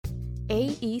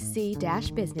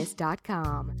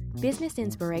aec-business.com. Business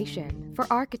inspiration for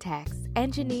architects,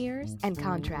 engineers, and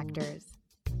contractors.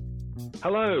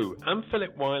 Hello, I'm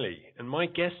Philip Wiley, and my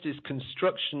guest is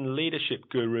construction leadership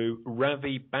guru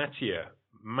Ravi Bhatia,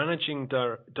 Managing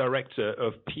Director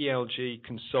of PLG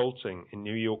Consulting in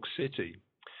New York City.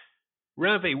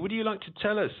 Ravi, would you like to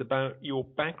tell us about your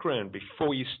background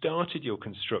before you started your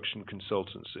construction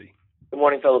consultancy? Good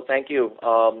morning, Philip. Thank you.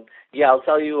 I'll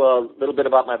tell you a little bit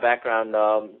about my background.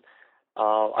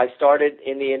 I started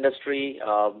in the industry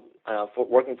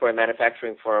working for a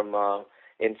manufacturing firm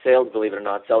in sales, believe it or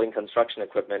not, selling construction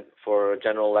equipment for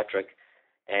General Electric,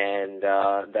 and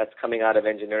that's coming out of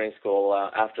engineering school.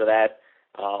 After that,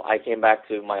 I came back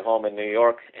to my home in New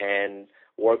York and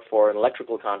worked for an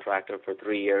electrical contractor for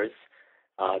 3 years.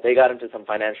 They got into some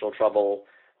financial trouble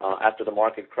after the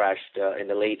market crashed in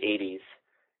the late 80s.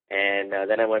 And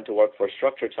then I went to work for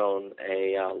StructureTone,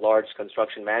 a large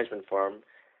construction management firm,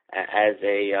 as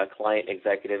a client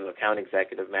executive, account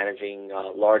executive, managing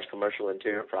large commercial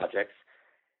interior projects.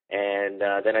 And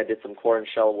then I did some core and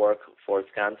shell work for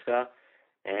Skanska.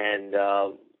 And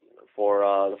for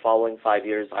the following 5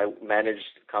 years, I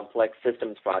managed complex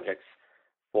systems projects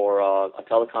for a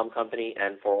telecom company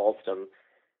and for Alstom.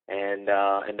 And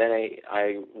then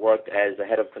I worked as the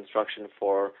head of construction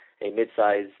for a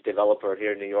mid-sized developer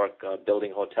here in New York,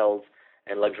 building hotels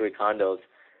and luxury condos.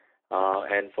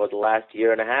 And for the last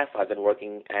year and a half, I've been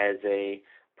working as a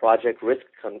project risk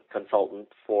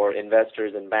consultant for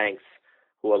investors and banks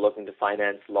who are looking to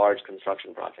finance large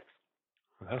construction projects.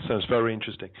 That sounds very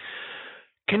interesting.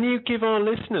 Can you give our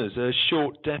listeners a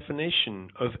short definition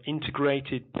of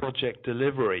integrated project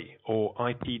delivery, or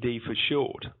IPD for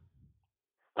short?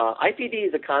 IPD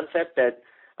is a concept that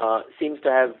seems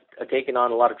to have taken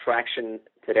on a lot of traction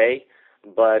today,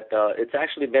 but it's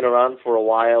actually been around for a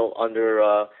while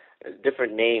under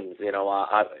different names.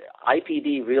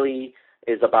 IPD really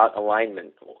is about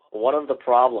alignment. One of the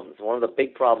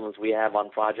big problems we have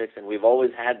on projects, and we've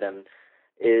always had them,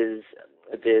 is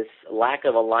this lack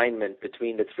of alignment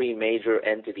between the three major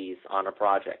entities on a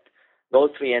project.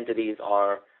 Those three entities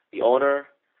are the owner,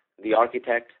 the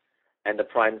architect, and the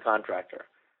prime contractor.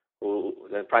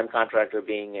 The prime contractor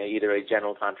being either a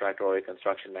general contractor or a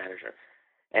construction manager.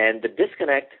 And the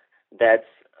disconnect that's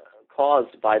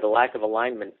caused by the lack of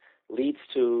alignment leads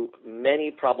to many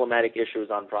problematic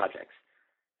issues on projects.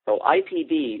 So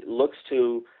IPD looks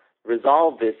to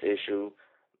resolve this issue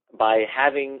by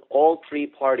having all three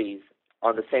parties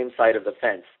on the same side of the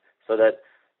fence, so that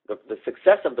the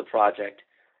success of the project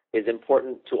is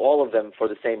important to all of them for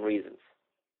the same reasons.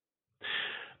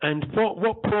 And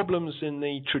what problems in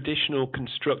the traditional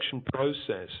construction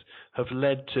process have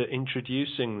led to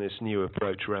introducing this new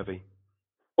approach, Ravi?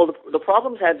 Well, the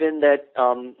problems have been that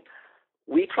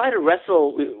we try to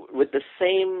wrestle with the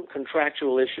same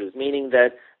contractual issues, meaning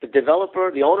that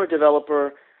the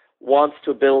owner-developer, wants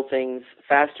to build things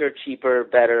faster, cheaper,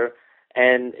 better,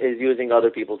 and is using other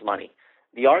people's money.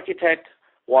 The architect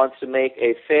wants to make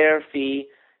a fair fee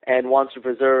and wants to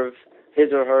preserve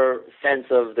his or her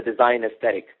sense of the design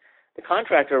aesthetic. The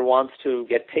contractor wants to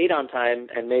get paid on time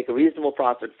and make a reasonable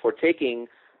profit for taking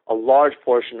a large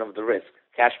portion of the risk,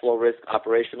 cash flow risk,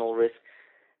 operational risk.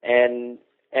 And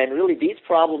really these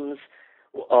problems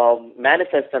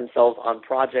manifest themselves on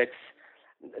projects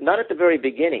not at the very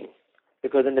beginning,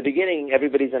 because in the beginning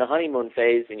everybody's in a honeymoon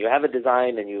phase, and you have a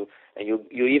design, and you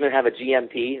even have a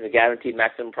GMP, the guaranteed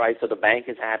maximum price, so the bank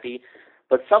is happy.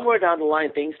 But somewhere down the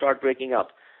line things start breaking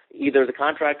up. Either the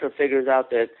contractor figures out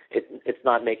that it's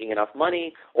not making enough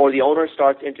money, or the owner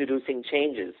starts introducing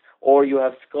changes, or you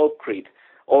have scope creep,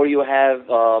 or you have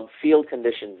field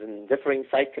conditions and differing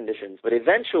site conditions. But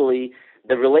eventually,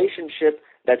 the relationship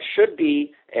that should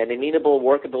be an amenable,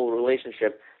 workable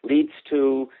relationship leads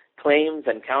to claims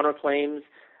and counterclaims,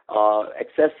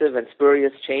 excessive and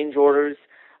spurious change orders,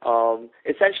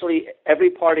 essentially every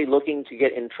party looking to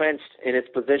get entrenched in its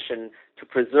position to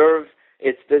preserve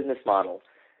its business model.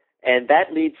 And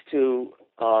that leads to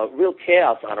real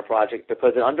chaos on a project,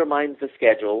 because it undermines the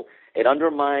schedule. It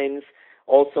undermines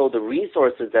also the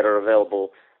resources that are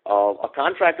available. A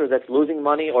contractor that's losing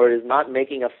money or is not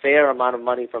making a fair amount of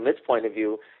money from its point of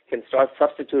view can start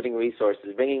substituting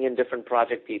resources, bringing in different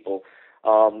project people.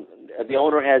 The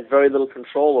owner has very little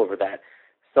control over that.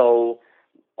 So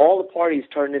all the parties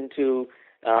turn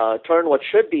what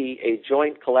should be a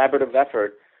joint collaborative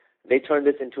effort, they turn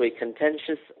this into a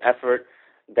contentious effort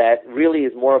that really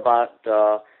is more about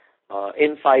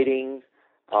infighting,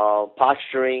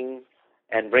 posturing,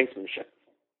 and brinksmanship.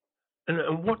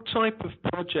 And what type of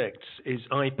projects is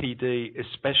IPD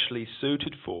especially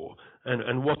suited for,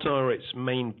 and what are its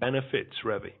main benefits,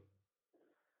 Ravi?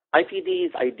 IPD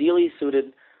is ideally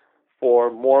suited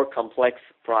for more complex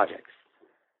projects.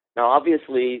 Now,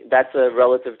 obviously, that's a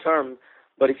relative term,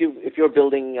 but if you're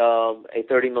building a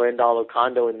 $30 million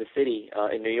condo in the city,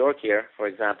 in New York here, for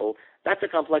example, that's a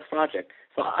complex project.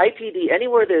 So IPD,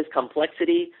 anywhere there's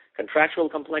complexity, contractual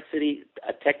complexity,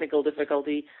 a technical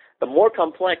difficulty, the more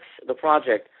complex the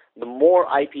project, the more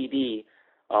IPD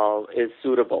is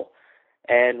suitable.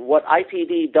 And what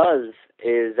IPD does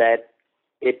is that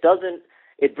it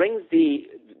brings the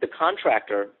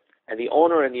contractor and the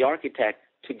owner and the architect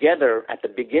together at the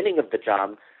beginning of the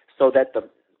job so that the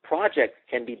project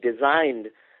can be designed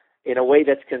in a way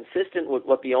that's consistent with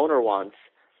what the owner wants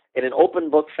in an open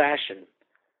book fashion.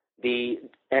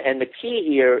 And the key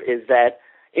here is that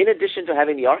in addition to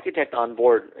having the architect on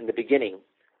board in the beginning,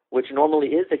 which normally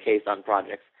is the case on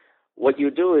projects, what you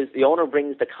do is the owner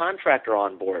brings the contractor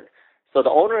on board. So the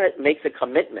owner makes a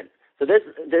commitment. So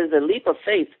there's a leap of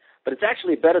faith, but it's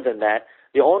actually better than that.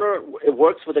 The owner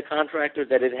works with a contractor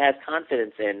that it has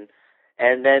confidence in,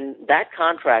 and then that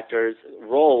contractor's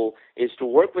role is to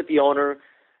work with the owner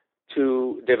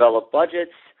to develop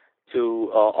budgets, to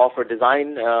offer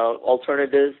design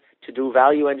alternatives, to do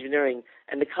value engineering.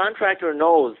 And the contractor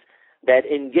knows that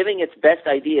in giving its best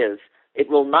ideas, it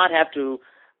will not have to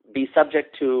be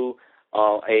subject to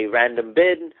a random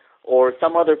bid or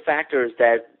some other factors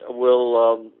that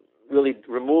will really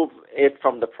remove it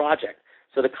from the project.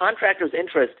 So the contractor's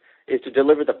interest is to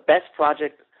deliver the best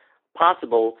project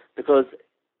possible because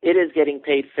it is getting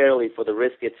paid fairly for the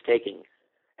risk it's taking.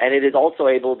 And it is also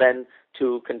able then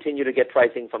to continue to get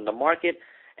pricing from the market.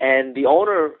 And the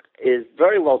owner is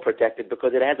very well protected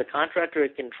because it has a contractor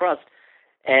it can trust.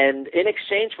 And in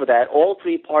exchange for that, all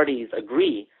three parties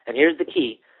agree, and here's the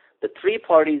key, the three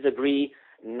parties agree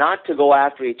not to go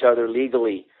after each other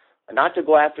legally, not to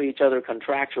go after each other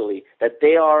contractually, that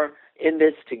they are in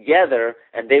this together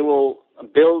and they will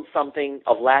build something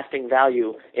of lasting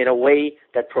value in a way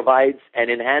that provides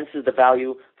and enhances the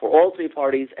value for all three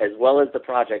parties as well as the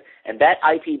project. And that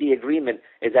IPD agreement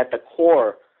is at the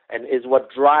core and is what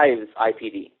drives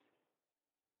IPD.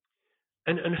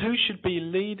 And who should be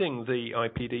leading the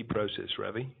IPD process,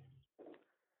 Ravi?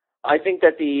 I think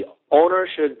that the owner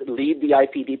should lead the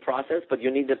IPD process, but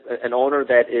you need an owner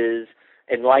that is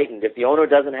enlightened. If the owner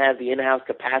doesn't have the in-house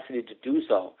capacity to do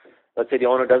so, let's say the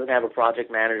owner doesn't have a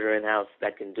project manager in-house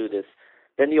that can do this,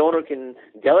 then the owner can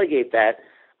delegate that.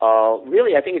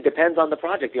 Really, I think it depends on the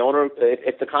project. The owner,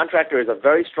 if the contractor is a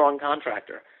very strong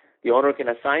contractor, the owner can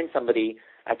assign somebody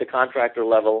at the contractor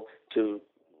level to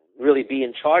really be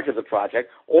in charge of the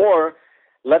project, or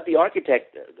let the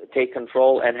architect take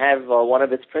control and have one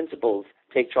of its principals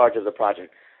take charge of the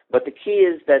project. But the key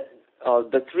is that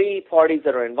the three parties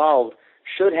that are involved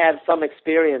should have some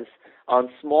experience on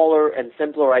smaller and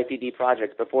simpler IPD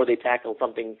projects before they tackle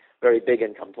something very big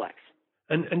and complex.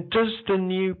 And does the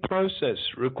new process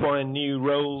require new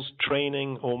roles,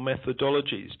 training, or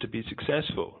methodologies to be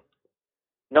successful?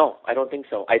 No, I don't think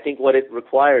so. I think what it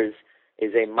requires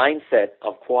is a mindset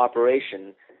of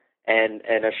cooperation and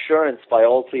an assurance by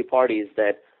all three parties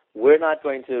that we're not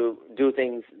going to do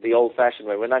things the old-fashioned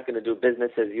way. We're not going to do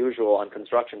business as usual on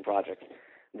construction projects.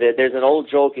 There's an old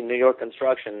joke in New York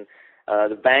construction,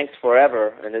 the banks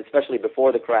forever, and especially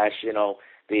before the crash,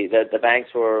 the banks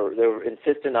were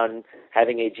insistent on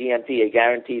having a GMP, a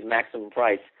guaranteed maximum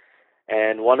price.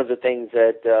 And one of the things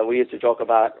that we used to joke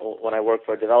about when I worked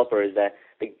for a developer is that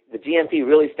the GMP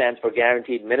really stands for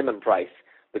guaranteed minimum price,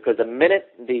 because the minute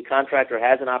the contractor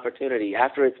has an opportunity,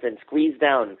 after it's been squeezed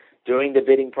down during the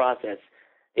bidding process,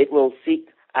 it will seek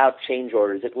out change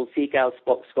orders. It will seek out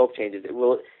scope changes. It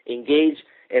will engage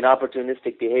in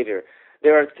opportunistic behavior.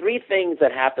 There are three things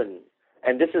that happen,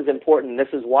 and this is important.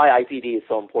 This is why IPD is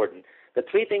so important. The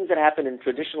three things that happen in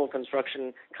traditional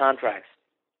construction contracts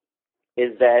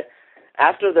is that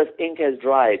after the ink has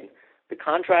dried, the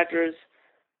contractors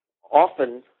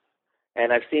often,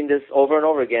 and I've seen this over and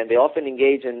over again, they often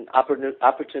engage in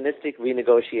opportunistic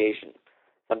renegotiation.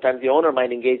 Sometimes the owner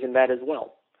might engage in that as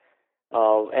well.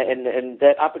 And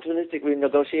that opportunistic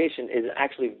renegotiation is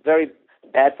actually very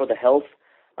bad for the health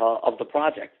of the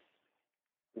project.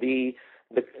 The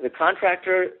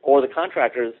contractor or the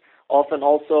contractors often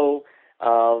also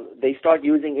they start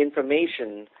using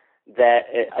information that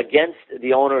against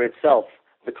the owner itself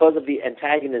because of the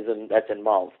antagonism that's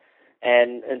involved.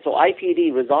 And so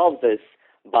IPD resolves this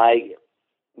by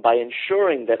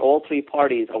ensuring that all three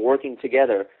parties are working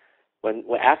together. When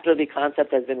after the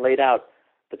concept has been laid out,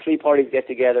 the three parties get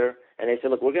together and they say,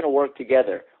 look, we're going to work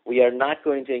together. We are not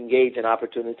going to engage in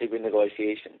opportunistic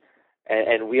renegotiation.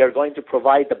 And we are going to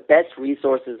provide the best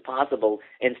resources possible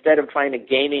instead of trying to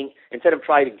game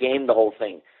the whole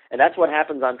thing. And that's what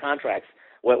happens on contracts.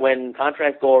 When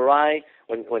contracts go awry,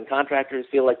 when contractors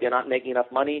feel like they're not making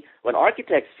enough money, when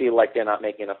architects feel like they're not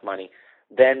making enough money,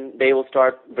 then they will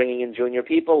start bringing in junior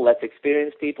people, less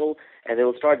experienced people, and they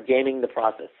will start gaming the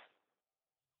process.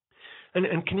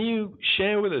 And can you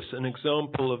share with us an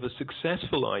example of a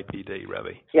successful IPD,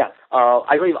 Ravi? Yeah,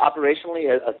 I believe operationally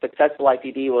a successful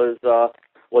IPD was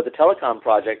a telecom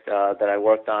project that I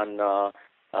worked on.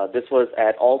 This was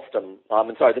at Alstom.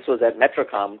 This was at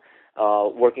Metrocom,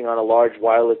 working on a large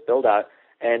wireless build-out.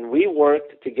 And we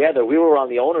worked together. We were on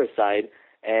the owner's side,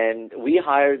 and we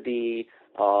hired the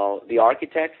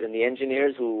architects and the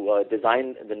engineers who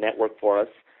designed the network for us.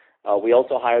 We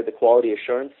also hired the quality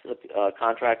assurance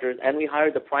contractors, and we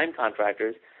hired the prime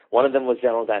contractors. One of them was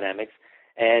General Dynamics,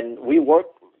 and we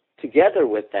worked together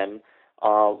with them.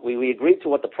 We agreed to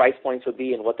what the price points would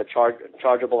be and what the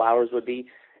chargeable hours would be,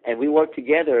 and we worked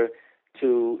together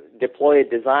to deploy a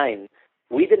design.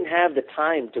 We didn't have the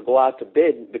time to go out to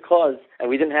bid and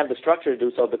we didn't have the structure to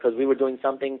do so because we were doing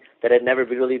something that had never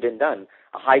really been done,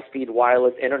 a high-speed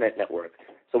wireless internet network.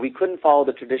 So we couldn't follow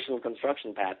the traditional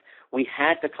construction path. We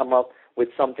had to come up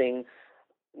with something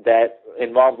that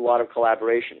involved a lot of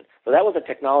collaboration. So that was a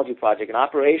technology project, and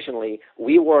operationally,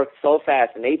 we worked so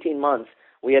fast. In 18 months,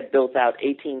 we had built out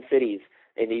 18 cities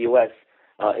in the U.S.,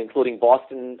 including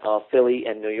Boston, Philly,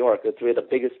 and New York, the three of the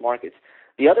biggest markets.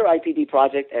 The other IPD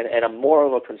project, and a more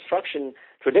of a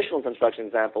traditional construction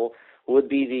example, would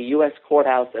be the U.S.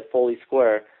 courthouse at Foley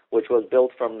Square, which was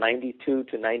built from 92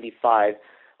 to 95.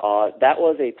 That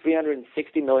was a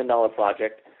 $360 million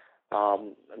project.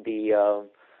 The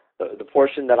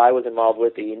portion that I was involved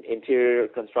with, the interior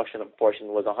construction portion,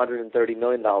 was a $130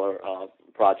 million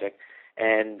project,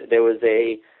 and there was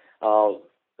the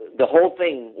whole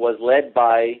thing was led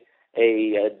by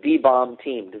a DBOM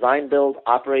team, design, build,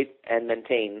 operate, and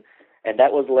maintain, and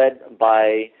that was led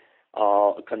by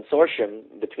a consortium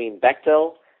between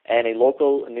Bechtel and a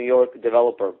local New York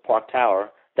developer, Park Tower.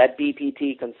 That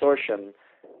BPT consortium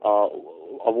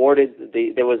awarded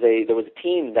there was a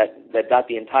team that got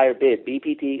the entire bid.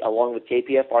 BPT, along with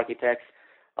KPF Architects,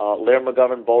 Laird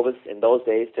McGovern Bovis in those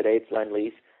days, today it's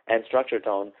Lend-Lease, and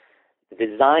StructureTone. The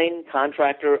design,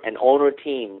 contractor, and owner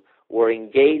team were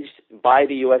engaged by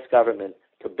the U.S. government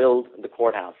to build the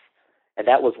courthouse, and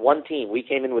that was one team. We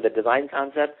came in with a design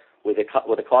concept, with a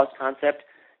cost concept,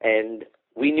 and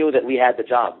we knew that we had the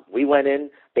job. We went in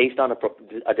based on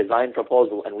a design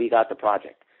proposal, and we got the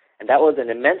project. And that was an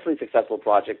immensely successful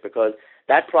project because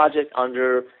that project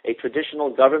under a traditional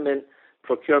government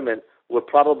procurement would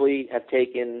probably have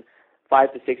taken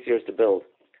 5 to 6 years to build.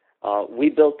 We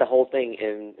built the whole thing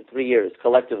in 3 years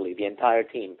collectively, the entire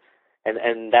team,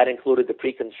 and that included the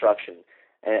pre-construction.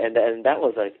 And that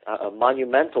was a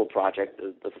monumental project,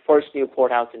 the first new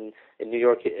courthouse in New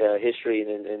York history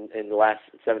in the last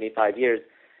 75 years,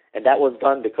 and that was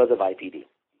done because of IPD.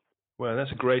 Well,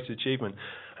 that's a great achievement.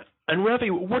 And Ravi,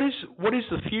 what is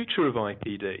the future of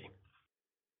IPD?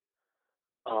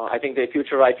 I think the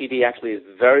future of IPD actually is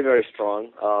very, very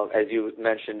strong. As you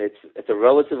mentioned, it's a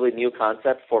relatively new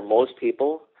concept for most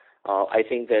people. I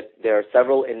think that there are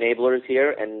several enablers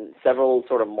here and several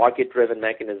sort of market-driven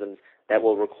mechanisms that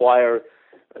will require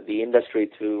the industry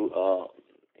to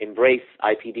embrace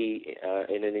IPD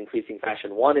in an increasing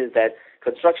fashion. One is that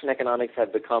construction economics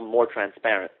have become more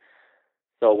transparent.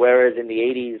 So whereas in the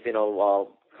 80s,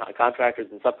 contractors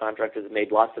and subcontractors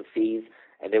made lots of fees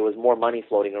and there was more money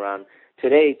floating around,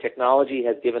 today technology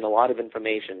has given a lot of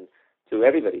information to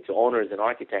everybody, to owners and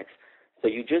architects. So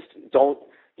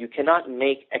you cannot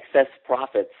make excess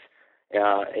profits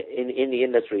in the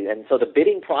industry. And so the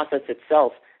bidding process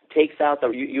itself takes out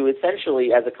you essentially,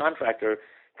 as a contractor,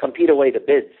 compete away the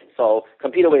bids, so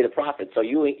compete away the profits. So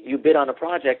you bid on a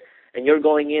project and you're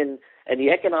going in, and the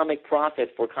economic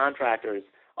profit for contractors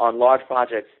on large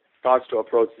projects starts to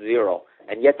approach zero,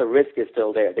 and yet the risk is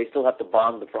still there. They still have to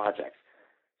bond the projects.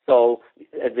 So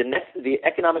the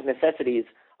economic necessities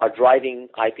are driving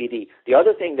IPD. The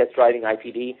other thing that's driving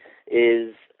IPD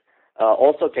is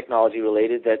also technology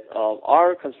related, that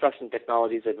our construction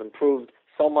technologies have improved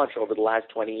so much over the last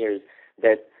 20 years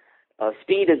that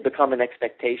speed has become an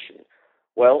expectation.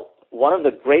 Well, one of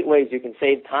the great ways you can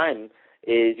save time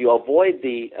is you avoid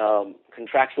the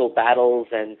contractual battles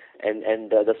and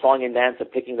the song and dance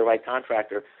of picking the right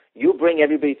contractor. You bring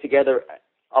everybody together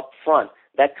up front.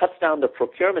 That cuts down the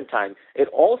procurement time. It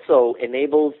also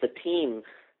enables the team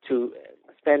to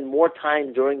spend more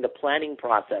time during the planning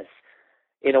process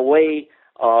in a way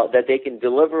that they can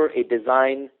deliver a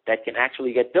design that can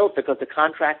actually get built, because the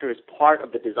contractor is part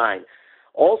of the design.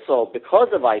 Also, because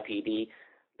of IPD,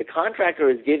 the contractor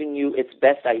is giving you its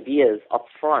best ideas up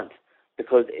front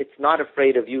because it's not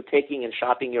afraid of you taking and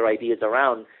shopping your ideas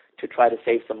around to try to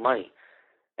save some money.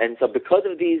 And so because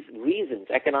of these reasons,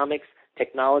 economics,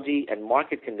 technology, and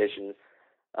market conditions,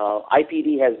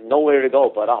 IPD has nowhere to go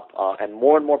but up, and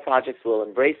more projects will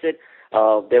embrace it.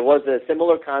 There was a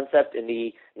similar concept in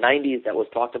the 90s that was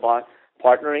talked about,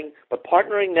 partnering, but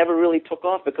partnering never really took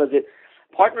off because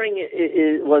partnering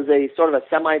was a sort of a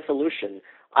semi-solution.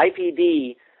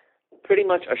 IPD pretty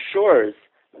much assures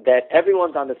that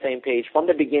everyone's on the same page from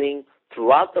the beginning,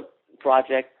 throughout the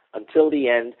project, until the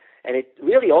end, and it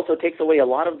really also takes away a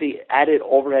lot of the added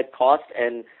overhead cost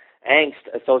and angst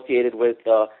associated with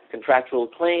contractual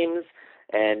claims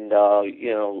and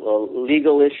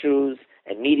legal issues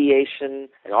and mediation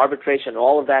and arbitration and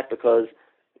all of that, because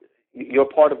you're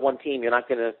part of one team. You're not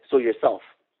going to sue yourself.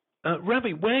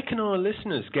 Ravi, where can our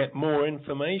listeners get more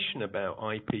information about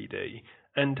IPD,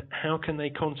 and how can they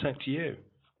contact you?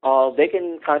 They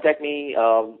can contact me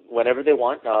whenever they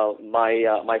want.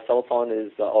 My cell phone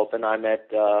is open. I'm at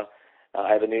I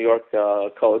have a New York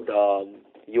code,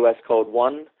 U.S. code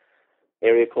 1,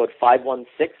 area code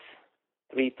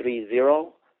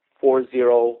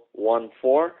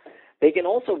 516-330-4014. They can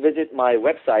also visit my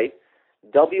website,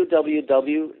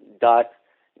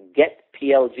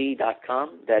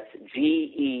 www.getplg.com. That's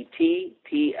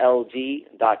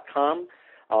GETPLG.com.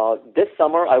 This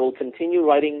summer, I will continue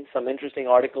writing some interesting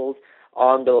articles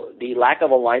on the lack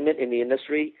of alignment in the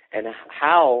industry and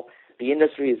how the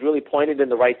industry is really pointed in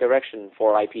the right direction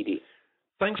for IPD.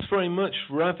 Thanks very much,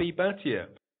 Ravi Bhatia.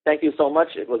 Thank you so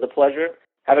much. It was a pleasure.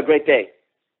 Have a great day.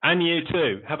 And you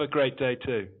too. Have a great day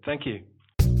too. Thank you.